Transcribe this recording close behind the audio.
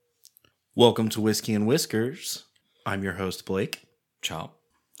Welcome to Whiskey and Whiskers. I'm your host, Blake. Chop.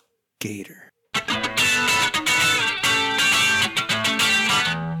 Gator.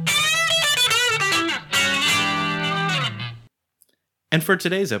 And for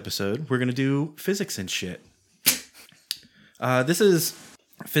today's episode, we're going to do physics and shit. This is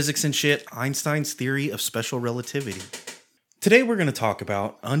Physics and Shit, Einstein's Theory of Special Relativity. Today we're going to talk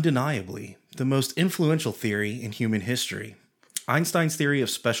about, undeniably, the most influential theory in human history, Einstein's Theory of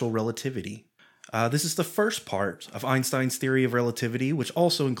Special Relativity. This is the first part of Einstein's Theory of Relativity, which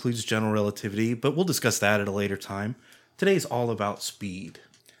also includes general relativity, but we'll discuss that at a later time. Today is all about speed.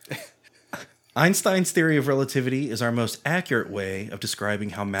 Einstein's Theory of Relativity is our most accurate way of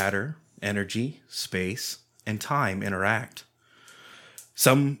describing how matter, energy, space, and time interact.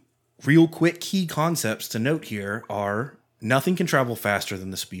 Some real quick key concepts to note here are nothing can travel faster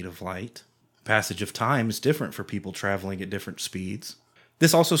than the speed of light. Passage of time is different for people traveling at different speeds.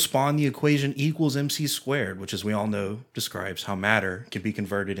 This also spawned the equation E equals mc squared, which, as we all know, describes how matter can be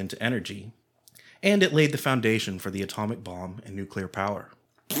converted into energy. And it laid the foundation for the atomic bomb and nuclear power.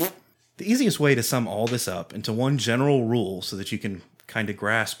 The easiest way to sum all this up into one general rule so that you can kind of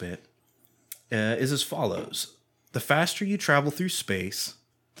grasp it is as follows. The faster you travel through space,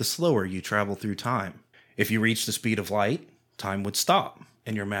 the slower you travel through time. If you reach the speed of light, time would stop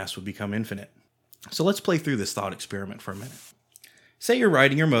and your mass would become infinite. So let's play through this thought experiment for a minute. Say you're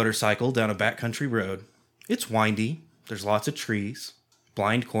riding your motorcycle down a backcountry road. It's windy, there's lots of trees,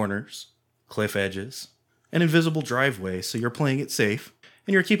 blind corners, cliff edges, an invisible driveway, so you're playing it safe,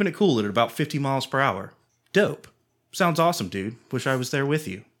 and you're keeping it cool at about 50 miles per hour. Dope. Sounds awesome, dude. Wish I was there with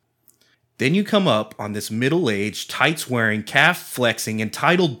you. Then you come up on this middle-aged, tights-wearing, calf-flexing,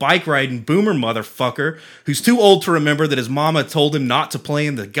 entitled bike-riding boomer motherfucker who's too old to remember that his mama told him not to play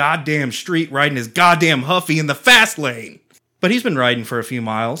in the goddamn street riding his goddamn Huffy in the fast lane. But he's been riding for a few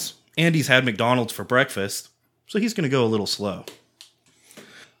miles, and he's had McDonald's for breakfast, so he's going to go a little slow.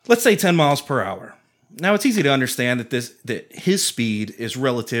 Let's say 10 miles per hour. Now, it's easy to understand that his speed is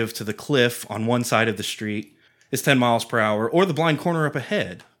relative to the cliff on one side of the street is 10 miles per hour, or the blind corner up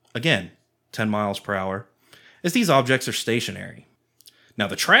ahead, again, 10 miles per hour, as these objects are stationary. Now,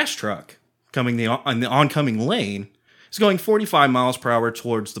 the trash truck coming on the oncoming lane is going 45 miles per hour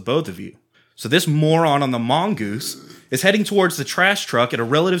towards the both of you. So this moron on the mongoose is heading towards the trash truck at a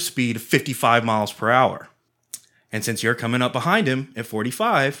relative speed of 55 miles per hour. And since you're coming up behind him at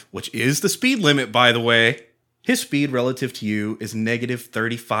 45, which is the speed limit, by the way, his speed relative to you is negative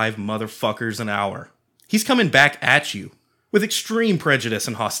 35 motherfuckers an hour. He's coming back at you with extreme prejudice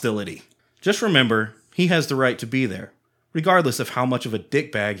and hostility. Just remember, he has the right to be there, regardless of how much of a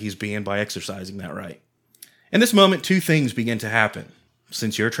dickbag he's being by exercising that right. In this moment, two things begin to happen.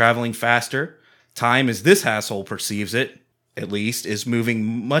 Since you're traveling faster, time, as this asshole perceives it, at least, is moving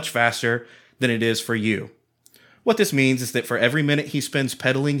much faster than it is for you. What this means is that for every minute he spends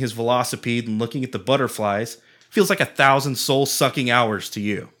pedaling his velocipede and looking at the butterflies, feels like 1,000 soul-sucking hours to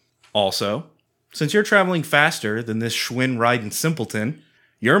you. Also, since you're traveling faster than this Schwinn-riding simpleton,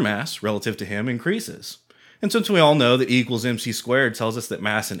 your mass, relative to him, increases. And since we all know that E equals mc squared tells us that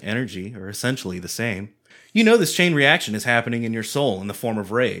mass and energy are essentially the same, you know this chain reaction is happening in your soul in the form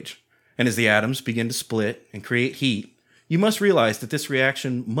of rage. And as the atoms begin to split and create heat, you must realize that this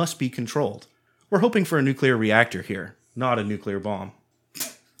reaction must be controlled. We're hoping for a nuclear reactor here, not a nuclear bomb.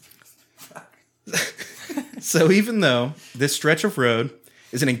 So even though this stretch of road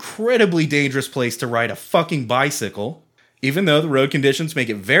is an incredibly dangerous place to ride a fucking bicycle, even though the road conditions make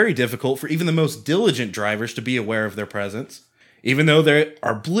it very difficult for even the most diligent drivers to be aware of their presence, even though they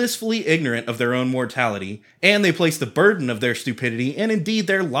are blissfully ignorant of their own mortality, and they place the burden of their stupidity and indeed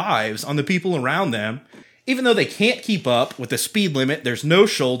their lives on the people around them, even though they can't keep up with the speed limit, there's no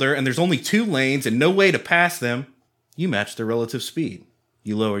shoulder, and there's only 2 lanes and no way to pass them, you match their relative speed.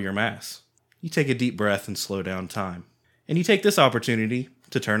 You lower your mass. You take a deep breath and slow down time. And you take this opportunity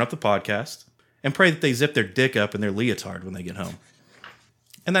to turn up the podcast and pray that they zip their dick up in their leotard when they get home.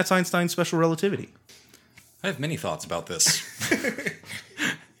 And that's Einstein's special relativity. I have many thoughts about this.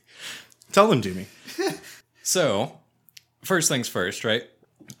 Tell them to me. So, first things first, right?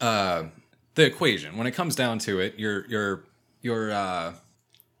 The equation. When it comes down to it,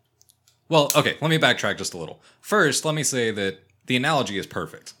 well, okay, let me backtrack just a little. First, let me say that the analogy is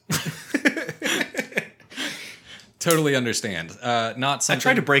perfect. Totally understand. Not something... I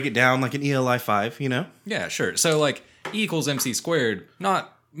tried to break it down like an ELI 5, you know? Yeah, sure. So, like, E equals mc squared,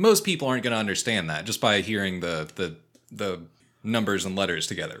 most people aren't going to understand that just by hearing the numbers and letters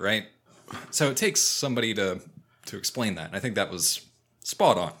together, right? So it takes somebody to explain that. And I think that was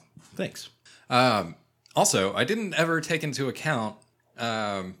spot on. Thanks. Also, I didn't ever take into account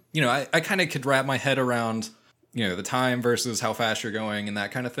I kind of could wrap my head around, the time versus how fast you're going and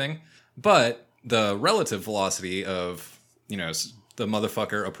that kind of thing. But the relative velocity of, the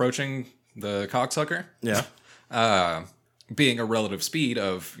motherfucker approaching the cocksucker. Yeah. Being a relative speed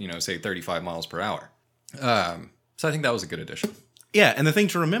of, say 35 miles per hour. So I think that was a good addition. Yeah, and the thing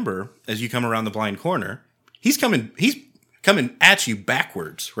to remember as you come around the blind corner, he's coming at you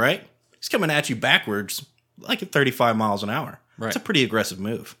backwards, right? He's coming at you backwards like at 35 miles an hour. Right. It's a pretty aggressive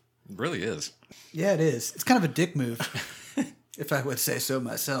move. It really is. Yeah, it is. It's kind of a dick move, if I would say so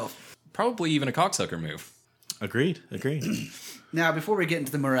myself. Probably even a cocksucker move. Agreed. Now, before we get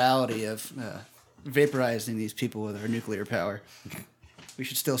into the morality of vaporizing these people with our nuclear power, we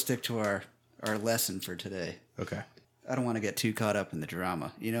should still stick to our lesson for today. Okay. I don't want to get too caught up in the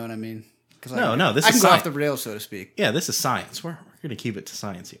drama. You know what I mean? This I is is go off science. the rails, so to speak. Yeah, this is science. We're going to keep it to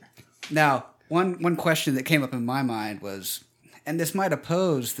science here. Now, one question that came up in my mind was, and this might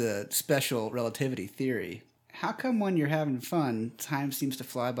oppose the special relativity theory, how come when you're having fun, time seems to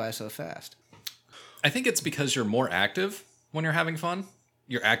fly by so fast? I think it's because you're more active when you're having fun.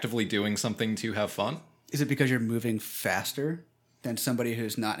 You're actively doing something to have fun. Is it because you're moving faster than somebody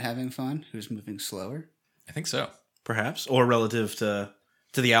who's not having fun, who's moving slower? I think so. Perhaps. Or relative to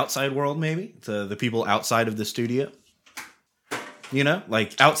the outside world, maybe? To the people outside of the studio?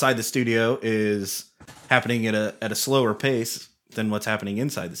 Like outside the studio is happening at a slower pace than what's happening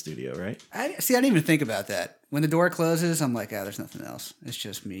inside the studio, right? I didn't even think about that. When the door closes, I'm like, there's nothing else. It's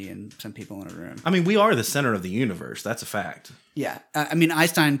just me and some people in a room. I mean, we are the center of the universe. That's a fact. Yeah.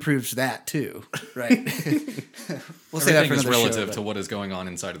 Einstein proves that too, right? We'll say that for Everything is another relative show, to what is going on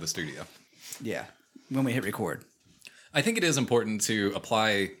inside of the studio. Yeah, when we hit record. I think it is important to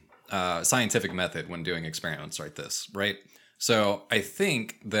apply scientific method when doing experiments like this, right? So I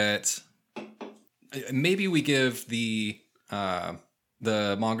think that maybe we give the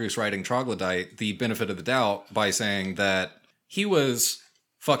mongoose riding troglodyte the benefit of the doubt by saying that he was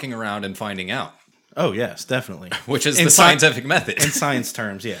fucking around and finding out, Oh, yes, definitely. which is In the scientific method. In science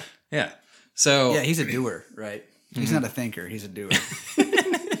terms, yeah. Yeah. So Yeah, he's a doer, right? He's not a thinker. He's a doer.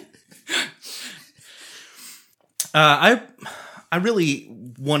 I really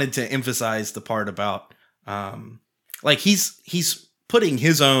wanted to emphasize the part about he's putting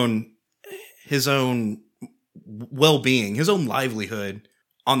his own well-being, his own livelihood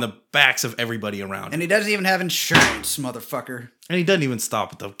on the backs of everybody around him. And he doesn't even have insurance, motherfucker. And he doesn't even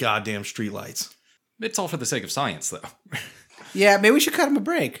stop at the goddamn streetlights. it's all for the sake of science, though. Yeah, maybe we should cut him a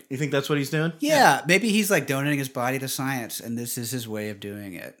break. You think that's what he's doing? Yeah, maybe he's like donating his body to science, and this is his way of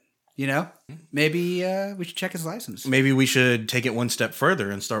doing it. Maybe we should check his license. Maybe we should take it one step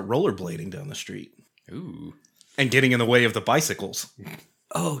further and start rollerblading down the street. Ooh. And getting in the way of the bicycles.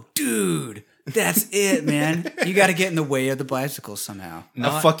 Oh, dude. That's it, man. You got to get in the way of the bicycle somehow.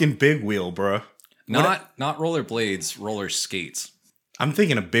 A fucking big wheel, bro. Not roller blades, roller skates. I'm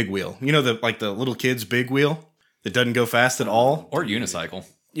thinking a big wheel. You know, the little kid's big wheel that doesn't go fast at all? Or unicycle.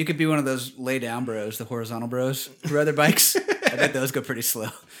 You could be one of those lay down bros, the horizontal bros who ride their bikes. I bet those go pretty slow.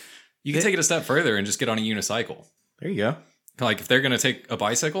 You can take it a step further and just get on a unicycle. There you go. Like, if they're going to take a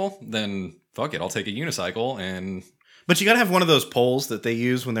bicycle, then fuck it, I'll take a unicycle and... But you got to have one of those poles that they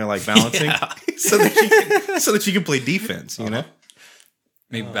use when they're like balancing so that you can play defense, you know?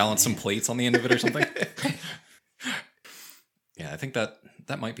 Maybe balance some plates on the end of it or something. Yeah, I think that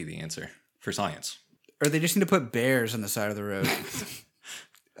might be the answer for science. Or they just need to put bears on the side of the road.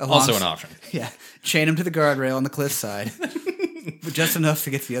 Also an option. Yeah. Chain them to the guardrail on the cliff side. But just enough to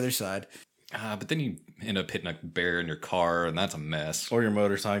get to the other side. But then you end up hitting a bear in your car, and that's a mess. Or your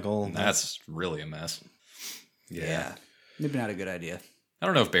motorcycle. That's really a mess. Yeah. Maybe not a good idea. I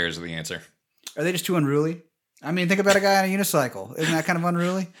don't know if bears are the answer. Are they just too unruly? I mean, think about a guy on a unicycle. Isn't that kind of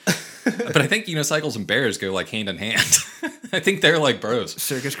unruly? But I think unicycles and bears go like hand in hand. I think they're like bros.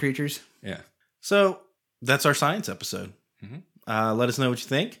 Circus creatures. Yeah. So that's our science episode. Mm-hmm. Let us know what you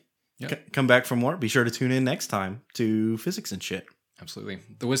think. Yep. Come back for more. Be sure to tune in next time to Physics and Shit. Absolutely.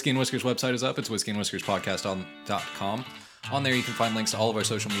 The Whiskey and Whiskers website is up. It's whiskeyandwhiskerspodcast.com. On there, you can find links to all of our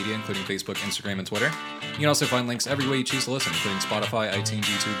social media, including Facebook, Instagram, and Twitter. You can also find links every way you choose to listen, including Spotify, iTunes,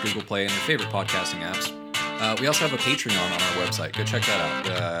 YouTube, Google Play, and your favorite podcasting apps. We also have a Patreon on our website. Go check that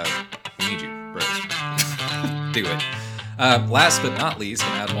out. We need you, bros. Do it. Last but not least,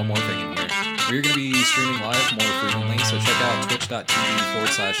 I'm going to add one more thing in here. We're going to be streaming live more frequently, so check out twitch.tv/WAWPOD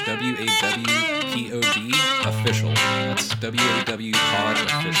official. That's WAW Pod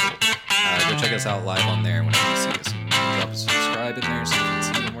official. Go check us out live on there whenever you see us. And drop a subscribe in there so you can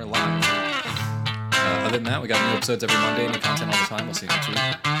see when we're live. Other than that, we got new episodes every Monday, new content all the time. We'll see you next week.